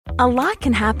A lot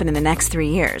can happen in the next 3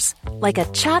 years. Like a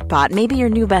chatbot may be your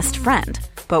new best friend.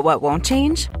 But what won't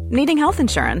change? Needing health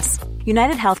insurance.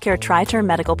 United Healthcare Tri-Term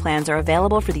Medical Plans are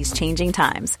available for these changing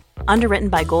times. Underwritten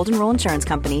by Golden Rule Insurance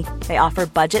Company, they offer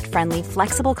budget-friendly,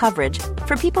 flexible coverage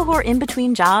for people who are in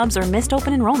between jobs or missed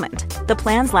open enrollment. The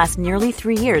plans last nearly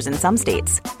 3 years in some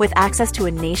states, with access to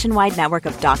a nationwide network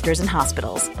of doctors and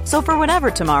hospitals. So for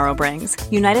whatever tomorrow brings,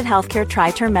 United Healthcare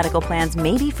Tri-Term Medical Plans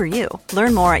may be for you.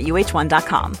 Learn more at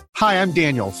uh1.com. Hi, I'm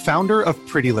Daniel, founder of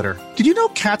Pretty Litter. Did you know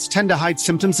cats tend to hide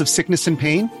symptoms of sickness and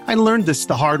pain? I learned this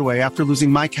the hard way after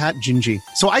losing my cat, Gingy.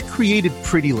 So I created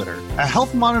Pretty Litter, a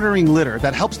health monitoring litter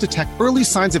that helps detect early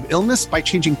signs of illness by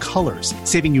changing colors,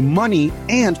 saving you money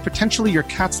and potentially your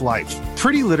cat's life.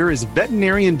 Pretty Litter is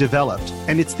veterinarian developed,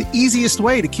 and it's the easiest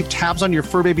way to keep tabs on your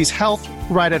fur baby's health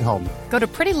right at home. Go to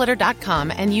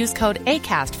prettylitter.com and use code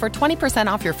ACAST for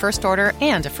 20% off your first order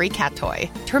and a free cat toy.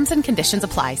 Terms and conditions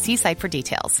apply. See site for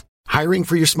details. Hiring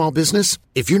for your small business?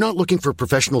 If you're not looking for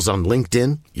professionals on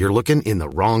LinkedIn, you're looking in the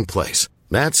wrong place.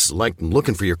 That's like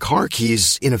looking for your car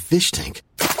keys in a fish tank.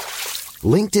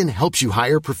 LinkedIn helps you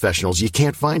hire professionals you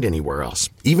can't find anywhere else,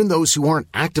 even those who aren't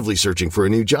actively searching for a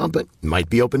new job but might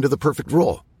be open to the perfect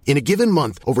role. In a given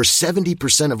month, over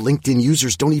 70% of LinkedIn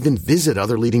users don't even visit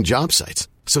other leading job sites.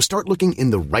 So start looking in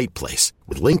the right place.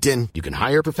 With LinkedIn, you can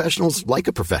hire professionals like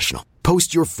a professional.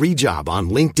 Post your free job on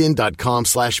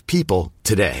linkedin.com/people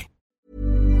today.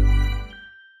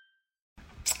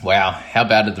 Wow, how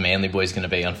bad are the Manly boys going to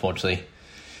be, unfortunately?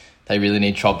 They really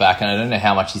need Trott back, and I don't know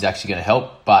how much he's actually going to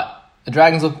help, but the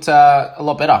Dragons looked a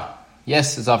lot better.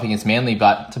 Yes, it's up against Manly,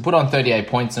 but to put on 38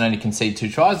 points and only concede 2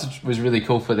 tries was really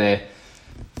cool for their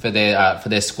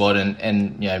squad.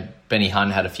 And you know, Benny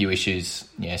Hunt had a few issues,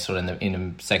 you know, sort of in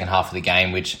the second half of the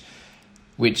game, which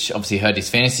obviously hurt his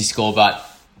fantasy score. But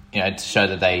you know, to show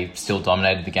that they still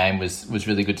dominated the game was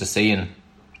really good to see. And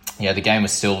you know, the game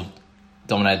was still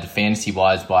dominated fantasy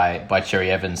wise by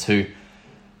Cherry Evans, who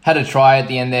had a try at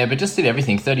the end there, but just did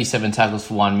everything. 37 tackles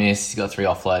for 1 miss. He's got 3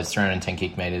 offloads, 310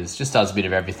 kick meters. Just does a bit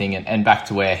of everything and back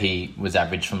to where he was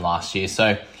average from last year.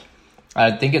 So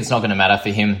I think it's not going to matter for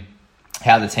him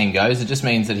how the team goes. It just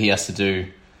means that he has to do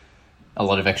a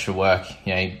lot of extra work.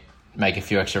 You know, make a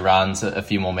few extra runs, a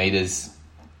few more meters,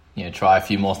 you know, try a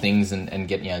few more things and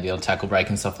get, you know, the old tackle break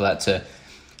and stuff like that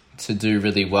to do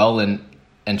really well and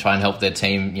try and help their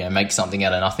team, you know, make something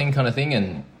out of nothing kind of thing.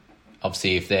 And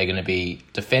obviously, if they're going to be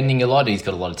defending a lot, he's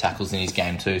got a lot of tackles in his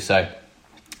game too. So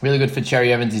really good for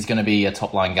Cherry Evans. He's going to be a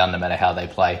top-line gun no matter how they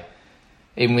play.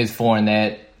 Even with 4 in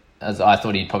there, as I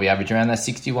thought he'd probably average around that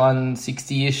 61,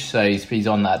 60-ish. So he's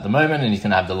on that at the moment, and he's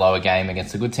going to have the lower game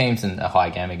against the good teams and a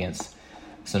higher game against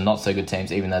some not-so-good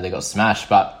teams, even though they got smashed.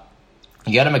 But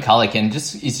you go to McCulloch, and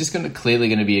he's just clearly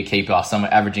going to be a keeper,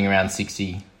 somewhere averaging around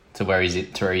 60 to where he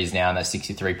is now, and that's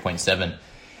 63.7.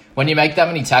 When you make that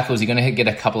many tackles, you're going to get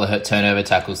a couple of turnover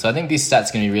tackles. So I think this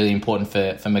stat's going to be really important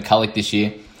for McCulloch this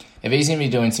year. If he's going to be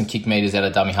doing some kick meters out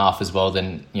of dummy half as well,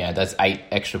 then you know that's 8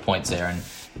 extra points there, and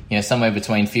you know somewhere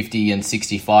between 50 and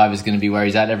 65 is going to be where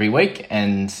he's at every week,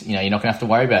 and you know you're not going to have to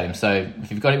worry about him. So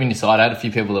if you've got him in your side, I had a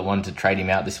few people that wanted to trade him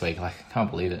out this week. Like, I can't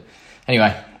believe it.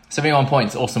 Anyway, 71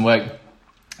 points, awesome work.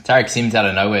 Tarek Sims out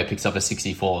of nowhere picks up a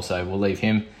 64, so we'll leave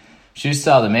him.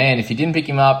 Schuster, the man, if you didn't pick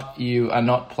him up, you are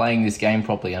not playing this game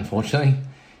properly, unfortunately.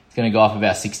 He's going to go off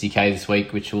about 60k this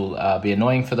week, which will be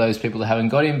annoying for those people that haven't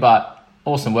got him, but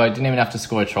awesome work. Didn't even have to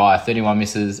score a try. 31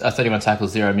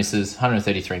 tackles, 0 misses,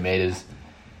 133 metres.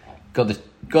 Got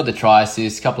the try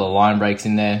assist, a couple of line breaks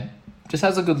in there. Just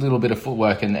has a good little bit of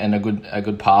footwork and a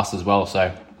good pass as well,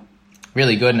 so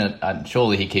really good, and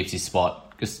surely he keeps his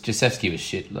spot, because Josefsky was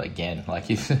shit again. Like,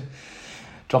 he's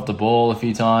dropped the ball a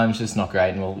few times, just not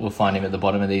great, and we'll find him at the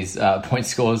bottom of these point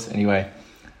scores. Anyway,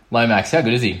 Lomax, how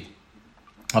good is he?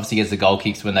 Obviously gets the goal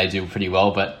kicks when they do pretty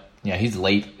well, but you know, his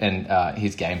leap and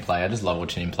his gameplay, I just love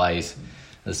watching him play. He's,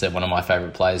 as I said, one of my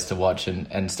favourite players to watch, and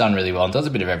it's done really well and does a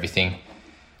bit of everything.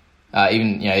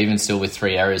 Even still with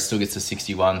 3 errors, still gets to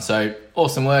 61. So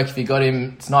awesome work if you got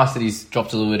him. It's nice that he's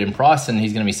dropped a little bit in price, and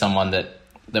he's going to be someone that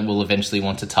will eventually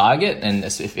want to target. And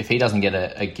if he doesn't get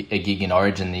a gig in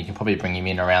Origin, then you can probably bring him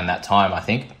in around that time, I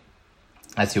think,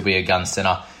 as he'll be a gun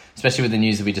centre, especially with the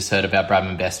news that we just heard about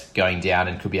Bradman Best going down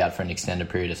and could be out for an extended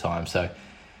period of time. So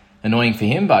annoying for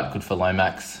him, but good for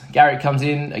Lomax. Garrett comes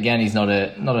in. Again, he's not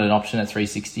an option at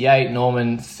 368.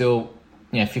 Norman still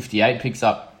 58, picks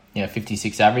up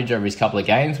 56 average over his couple of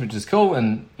games, which is cool.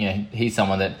 And he's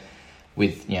someone that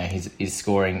with his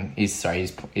scoring, his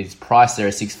price there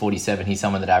at 647, he's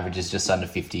someone that averages just under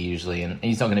 50 usually, and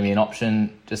he's not going to be an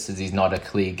option just as he's not a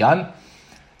clear gun.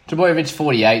 Trbojevic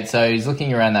 48, so he's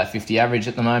looking around that 50 average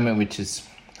at the moment, which is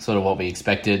sort of what we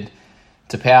expected.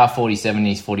 Tapau, 47,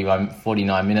 he's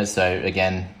 49 minutes, so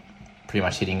again, pretty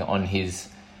much hitting on his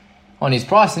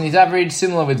price and his average.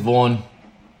 Similar with Vaughan.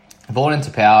 Vaughan and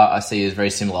Tapau I see as very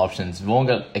similar options. Vaughan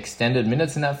got extended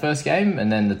minutes in that first game,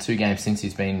 and then the 2 games since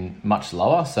he's been much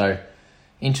lower, so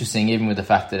interesting, even with the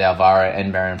fact that Alvaro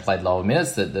and Merrin played lower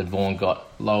minutes, that Vaughan got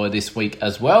lower this week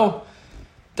as well.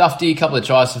 Dufty, a couple of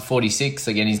tries for 46.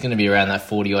 Again, he's going to be around that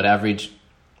 40-odd average,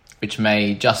 which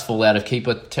may just fall out of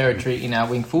keeper territory in our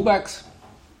wing fullbacks.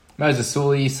 Moses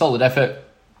Sully, solid effort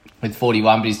with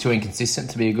 41, but he's too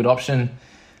inconsistent to be a good option.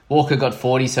 Walker got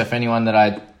 40, so for anyone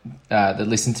that that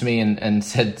listened to me and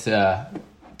said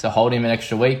to hold him an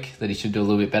extra week, that he should do a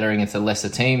little bit better against a lesser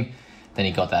team, then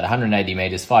he got that 180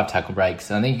 metres, 5 tackle breaks.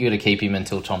 And I think you got to keep him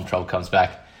until Tom Troll comes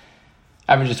back.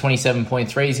 Average of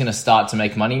 27.3. He's going to start to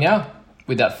make money now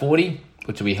with that 40,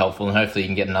 which will be helpful. And hopefully you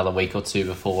can get another week or 2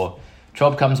 before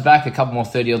Trob comes back, a couple more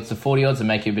 30 odds to 40 odds, and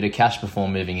make you a bit of cash before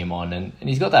moving him on. And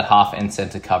he's got that half end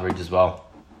centre coverage as well.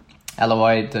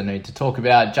 Alloway, don't need to talk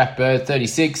about. Jack Bird,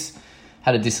 36.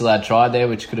 Had a disallowed try there,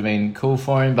 which could have been cool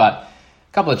for him. But a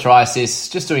couple of try assists,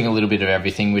 just doing a little bit of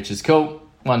everything, which is cool.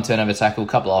 1 turnover tackle,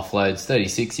 couple of offloads,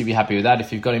 36. You'd be happy with that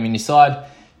if you've got him in your side.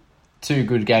 2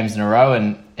 good games in a row,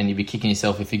 and you'd be kicking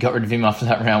yourself if you got rid of him after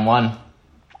that round 1.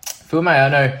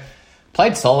 Fuimaono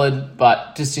played solid,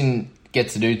 but just didn't get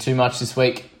to do too much this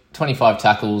week. 25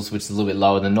 tackles, which is a little bit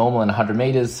lower than normal, and 100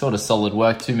 metres. Sort of solid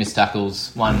work. 2 missed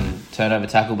tackles, 1 turnover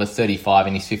tackle, but 35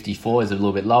 in his 54 is a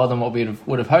little bit lower than what we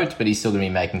would have hoped, but he's still going to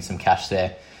be making some cash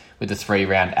there with a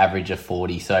 3-round average of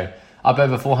 40. So up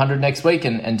over 400 next week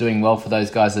and doing well for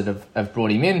those guys that have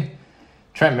brought him in.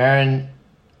 Trent Merrin,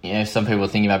 some people are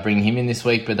thinking about bringing him in this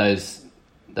week, but those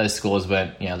scores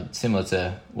weren't similar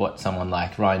to what someone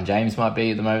like Ryan James might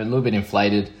be at the moment. A little bit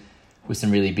inflated with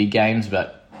some really big games,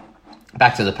 but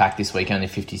back to the pack this week, only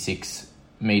 56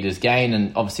 metres gain,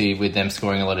 and obviously with them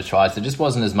scoring a lot of tries, there just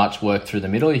wasn't as much work through the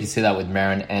middle. You can see that with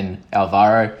Merrin and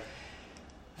Alvaro.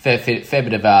 Fair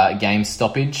bit of game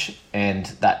stoppage, and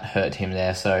that hurt him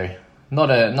there. So not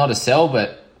a sell,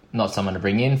 but not someone to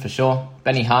bring in for sure.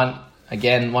 Benny Hunt,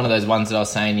 again, one of those ones that I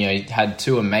was saying, he had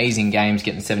 2 amazing games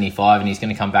getting 75, and he's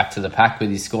going to come back to the pack with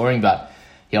his scoring, but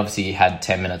he obviously had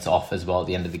 10 minutes off as well at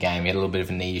the end of the game. He had a little bit of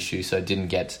a knee issue, so didn't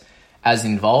get as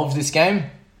involved this game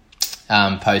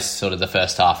post sort of the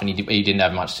first half, and he didn't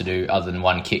have much to do other than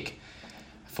 1 kick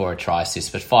for a try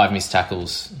assist, but 5 missed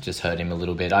tackles just hurt him a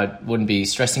little bit. I wouldn't be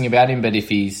stressing about him, but if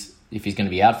he's going to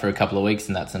be out for a couple of weeks,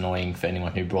 then that's annoying for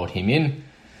anyone who brought him in.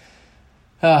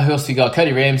 Who else we got?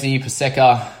 Cody Ramsey,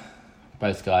 Paseka,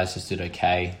 both guys just did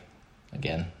okay.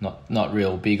 Again, not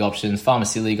real big options.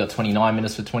 Farmasili got 29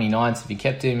 minutes for 29, so if you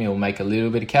kept him, he'll make a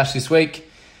little bit of cash this week.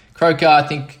 Croker, I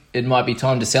think it might be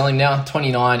time to sell him now.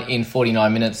 29 in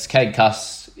 49 minutes. Cade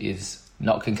Cuss is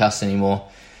not concussed anymore,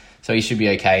 so he should be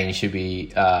okay, and he should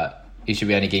be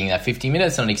only getting that 50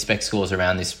 minutes. And I expect scores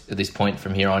around this point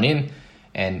from here on in,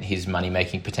 and his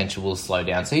money-making potential will slow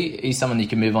down. So he's someone you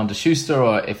can move on to Schuster,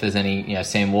 or if there's any,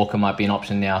 Sam Walker might be an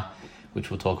option now, which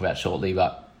we'll talk about shortly.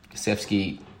 But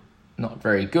Kasevsky, not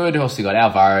very good. Also got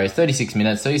Alvaro, 36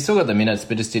 minutes, so he's still got the minutes,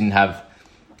 but just didn't have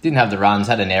the runs,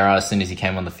 had an error as soon as he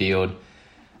came on the field.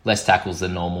 Less tackles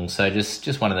than normal. So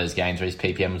just one of those games where his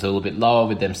PPM was a little bit lower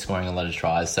with them scoring a lot of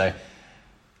tries. So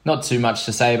not too much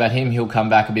to say about him. He'll come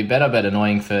back a bit better, but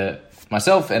annoying for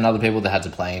myself and other people that had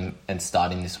to play him and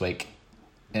start him this week.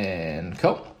 And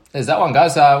cool. There's that one,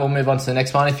 guys. We'll move on to the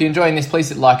next one. If you're enjoying this, please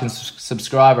hit like and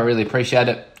subscribe. I really appreciate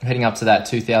it. Heading up to that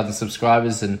 2,000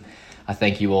 subscribers, and I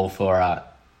thank you all for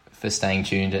staying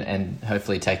tuned and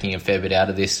hopefully taking a fair bit out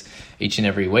of this each and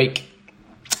every week.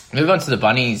 Move on to the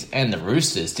Bunnies and the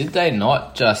Roosters. Did they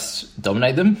not just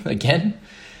dominate them again?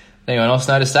 Anyone else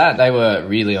notice that? They were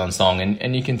really on song,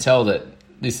 and you can tell that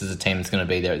this is a team that's going to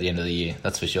be there at the end of the year.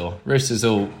 That's for sure. Roosters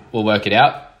will work it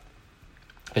out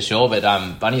for sure, but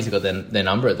Bunnies have got their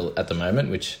number at the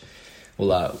moment, which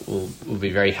we'll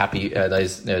be very happy.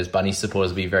 Those Bunnies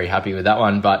supporters will be very happy with that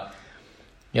one. But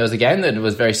it was a game that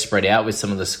was very spread out with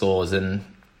some of the scores, and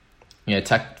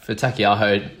for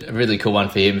Takiaho, a really cool one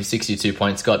for him. 62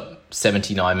 points, got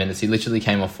 79 minutes. He literally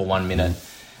came off for 1 minute,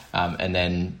 and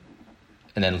then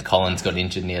Collins got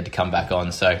injured and he had to come back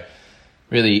on. So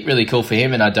really, really cool for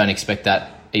him, and I don't expect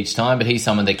that each time. But he's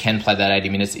someone that can play that 80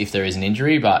 minutes if there is an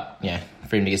injury. But yeah,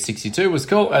 for him to get 62 was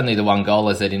cool. Only the 1 goal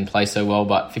as they didn't play so well,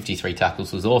 but 53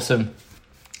 tackles was awesome.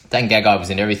 Dan Gagai was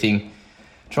in everything.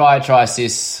 Try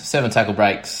assists, 7 tackle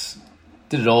breaks.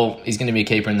 Did it all. He's going to be a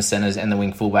keeper in the centres and the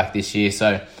wing fullback this year.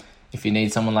 So if you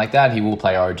need someone like that, he will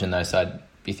play Origin though. So I'd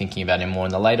be thinking about him more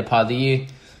in the later part of the year.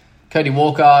 Cody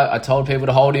Walker, I told people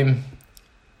to hold him.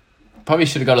 Probably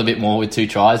should have got a bit more with 2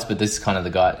 tries, but this is kind of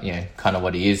the guy, kind of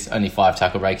what he is. Only 5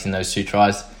 tackle breaks in those 2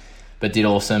 tries, but did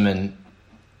awesome, and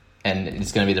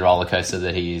it's going to be the roller coaster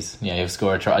that he is. He'll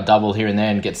score a double here and there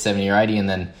and get 70 or 80, and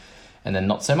then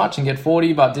not so much and get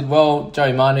 40, but did well.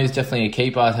 Joey Manu's definitely a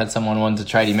keeper. I had someone wanted to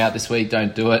trade him out this week.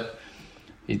 Don't do it.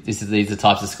 These are the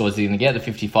types of scores you're going to get, the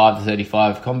 55 to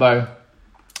 35 combo.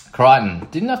 Crichton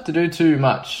didn't have to do too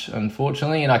much,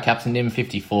 unfortunately, and I captained him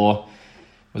 54.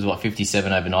 Was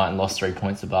 57 overnight and lost 3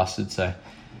 points, the bastard. So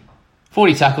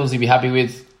 40 tackles he'd be happy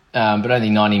with, but only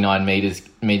 99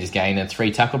 meters gain and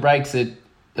 3 tackle breaks. There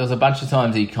was a bunch of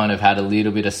times he kind of had a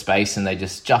little bit of space and they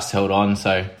just held on.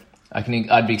 So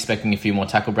I'd be expecting a few more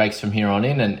tackle breaks from here on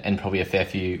in and probably a fair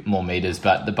few more meters.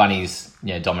 But the Bunnies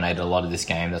dominated a lot of this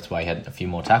game. That's why he had a few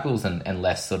more tackles and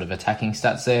less sort of attacking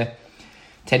stats there.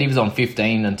 Teddy was on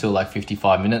 15 until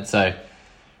 55 minutes, so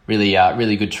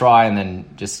really good try, and then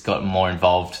just got more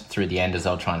involved through the end as they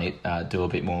were trying to do a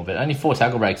bit more. But only 4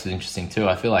 tackle breaks is interesting too.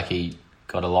 I feel like he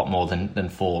got a lot more than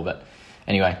 4. But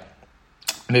anyway,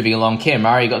 moving along, Cam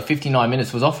Murray got 59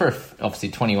 minutes, was off for obviously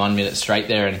 21 minutes straight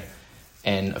there,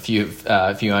 and a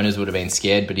few owners would have been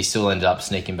scared, but he still ended up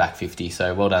sneaking back 50.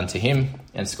 So well done to him,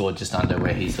 and scored just under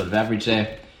where he sort of averaged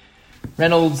there.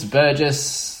 Reynolds,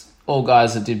 Burgess, all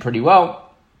guys that did pretty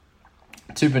well.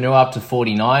 Tupanua up to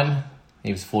 49.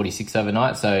 He was 46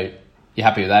 overnight, so you're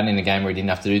happy with that in a game where he didn't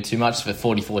have to do too much. For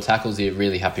 44 tackles, you're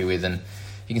really happy with, and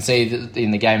you can see that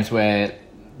in the games where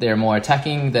they're more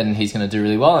attacking, then he's going to do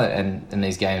really well, and in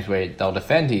these games where they'll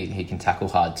defend, he can tackle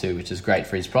hard too, which is great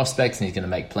for his prospects, and he's going to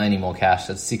make plenty more cash.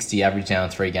 That's 60 average now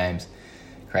in 3 games.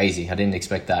 Crazy. I didn't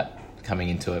expect that coming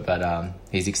into it, but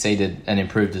he's exceeded and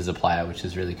improved as a player, which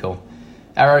is really cool.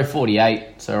 Arrow,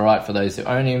 48, so all right for those who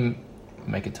own him,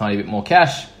 make a tiny bit more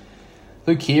cash.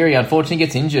 Luke Keary unfortunately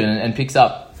gets injured and picks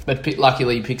up, but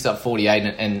luckily he picks up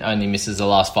 48 and only misses the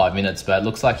last 5 minutes. But it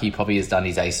looks like he probably has done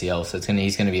his ACL, so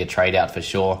he's going to be a trade out for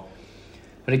sure.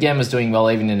 But again, was doing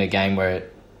well even in a game where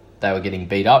they were getting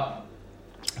beat up.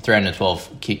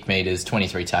 312 kick meters,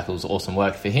 23 tackles, awesome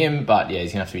work for him. But yeah,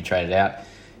 he's going to have to be traded out.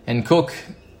 And Cook,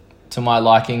 to my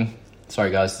liking, sorry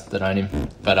guys that own him,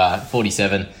 but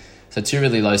 47. So 2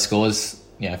 really low scores.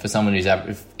 For someone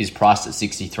who's priced at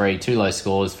 63, 2 low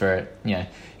scores for,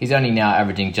 he's only now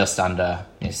averaging just under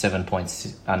 7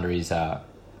 points under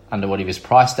under what he was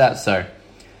priced at. So,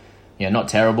 not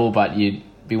terrible, but you'd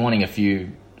be wanting a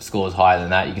few scores higher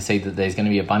than that. You can see that there's going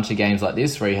to be a bunch of games like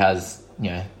this where he has,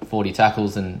 40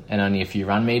 tackles and only a few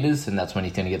run meters, and that's when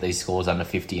he's going to get these scores under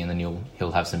 50, and then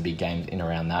he'll have some big games in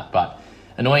around that. But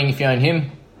annoying if you own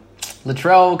him.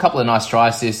 Latrell, a couple of nice try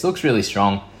assists, looks really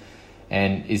strong,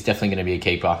 and is definitely going to be a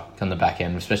keeper on the back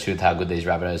end, especially with how good these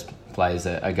Rabbitohs players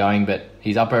are going. But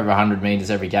he's up over 100 metres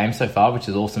every game so far, which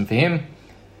is awesome for him.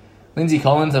 Lindsay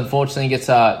Collins, unfortunately,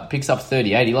 picks up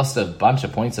 38. He lost a bunch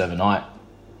of points overnight.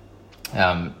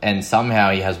 And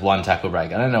somehow he has 1 tackle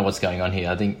break. I don't know what's going on here.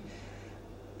 I think,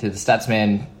 did the stats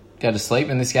man go to sleep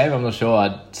in this game? I'm not sure.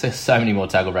 I'd see so many more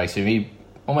tackle breaks for him. He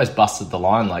almost busted the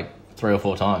line 3 or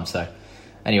 4 times. So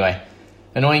anyway,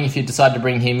 annoying if you decide to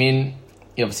bring him in.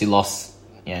 He obviously lost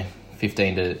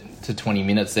 15 to 20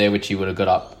 minutes there, which he would have got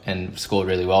up and scored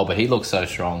really well, but he looks so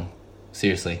strong.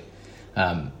 Seriously.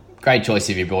 Great choice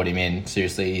if you brought him in.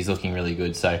 Seriously, he's looking really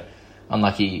good. So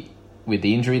unlucky with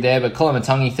the injury there. But Colin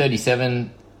Matangi,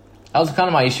 37. That was kind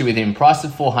of my issue with him. Priced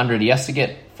at 400, he has to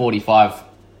get 45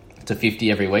 to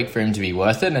 50 every week for him to be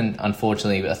worth it, and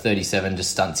unfortunately a 37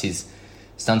 just stunts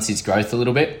his growth a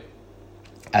little bit,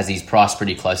 as he's priced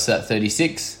pretty close to that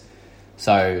 36.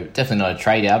 So definitely not a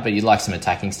trade out, but you'd like some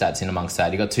attacking stats in amongst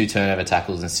that. He got 2 turnover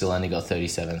tackles and still only got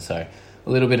 37. So a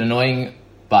little bit annoying,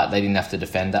 but they didn't have to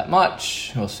defend that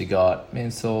much. Who else we got?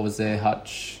 Mansour was there,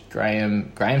 Hutch,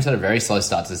 Graham. Graham's had a very slow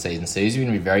start to the season, so he's going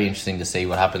to be very interesting to see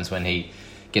what happens when he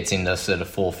gets into sort of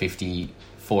 450,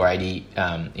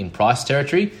 480 in price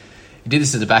territory. He did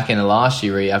this at the back end of last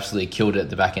year where he absolutely killed it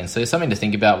at the back end. So something to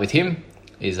think about with him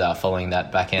is following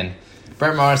that back end.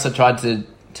 Brent Morris, I tried to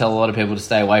tell a lot of people to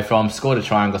stay away from. Scored a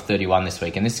try and got 31 this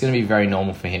week, and this is going to be very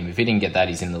normal for him. If he didn't get that,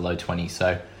 he's in the low 20s.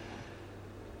 So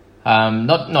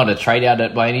not a trade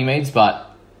out by any means, but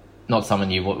not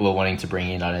someone you were wanting to bring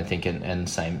in, I don't think. And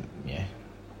same,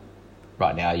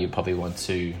 right now you probably want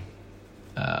to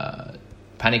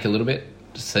panic a little bit.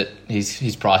 Just that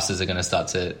his prices are going to start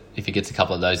to, if he gets a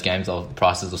couple of those games,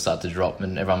 prices will start to drop,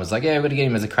 and everyone was like, we're going to get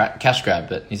him as a cash grab,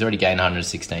 but he's already gained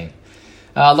 116.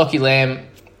 Lockie Lamb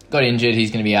got injured.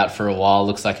 He's going to be out for a while.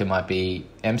 Looks like it might be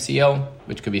MCL,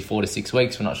 which could be 4 to 6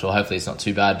 weeks. We're not sure. Hopefully it's not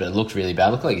too bad, but it looked really bad.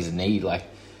 It looked like his knee,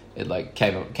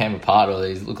 came apart, or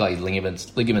it looked like his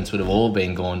ligaments would have all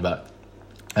been gone. But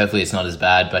hopefully it's not as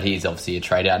bad, but he's obviously a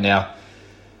trade out now.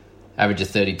 Average of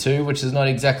 32, which is not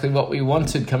exactly what we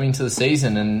wanted coming into the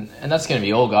season. And that's going to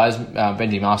be all, guys.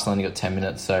 Benji Marshall only got 10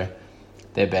 minutes, so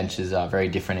their benches are very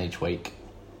different each week.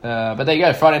 But there you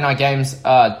go. Friday night games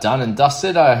are done and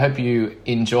dusted. I hope you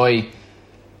enjoy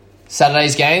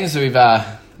Saturday's games. We've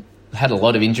had a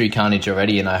lot of injury carnage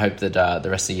already, and I hope that the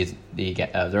rest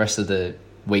of the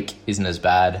week isn't as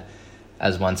bad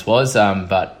as once was.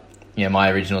 But my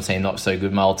original team not so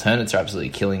good. My alternates are absolutely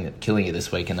killing it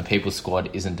this week, and the People's squad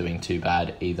isn't doing too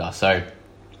bad either. So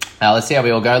let's see how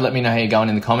we all go. Let me know how you're going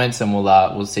in the comments, and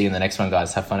we'll see you in the next one,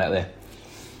 guys. Have fun out there.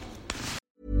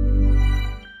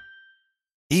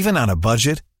 Even on a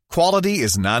budget, quality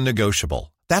is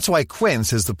non-negotiable. That's why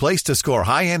Quince is the place to score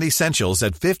high-end essentials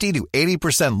at 50 to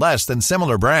 80% less than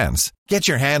similar brands. Get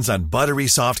your hands on buttery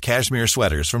soft cashmere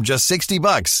sweaters from just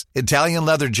 $60, Italian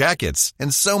leather jackets,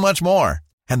 and so much more.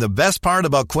 And the best part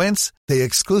about Quince, they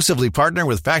exclusively partner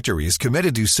with factories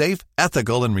committed to safe,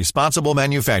 ethical, and responsible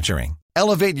manufacturing.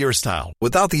 Elevate your style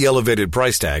without the elevated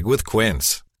price tag with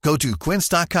Quince. Go to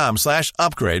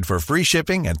quince.com/upgrade for free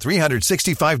shipping and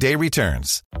 365-day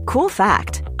returns. Cool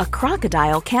fact, a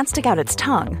crocodile can't stick out its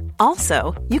tongue.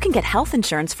 Also, you can get health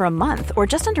insurance for a month or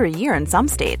just under a year in some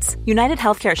states. United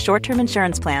Healthcare short-term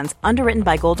insurance plans, underwritten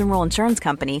by Golden Rule Insurance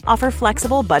Company, offer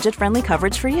flexible, budget-friendly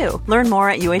coverage for you. Learn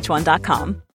more at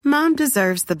uh1.com. Mom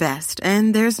deserves the best,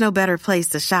 and there's no better place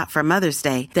to shop for Mother's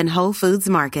Day than Whole Foods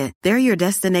Market. They're your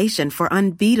destination for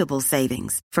unbeatable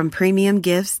savings, from premium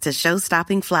gifts to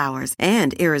show-stopping flowers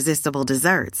and irresistible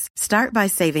desserts. Start by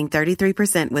saving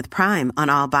 33% with Prime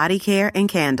on all body care and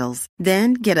candles.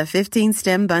 Then get a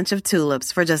 15-stem bunch of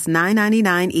tulips for just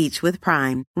 $9.99 each with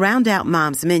Prime. Round out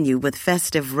Mom's menu with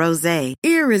festive rosé,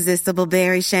 irresistible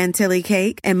berry chantilly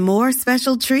cake, and more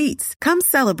special treats. Come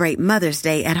celebrate Mother's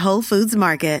Day at Whole Foods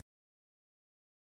Market.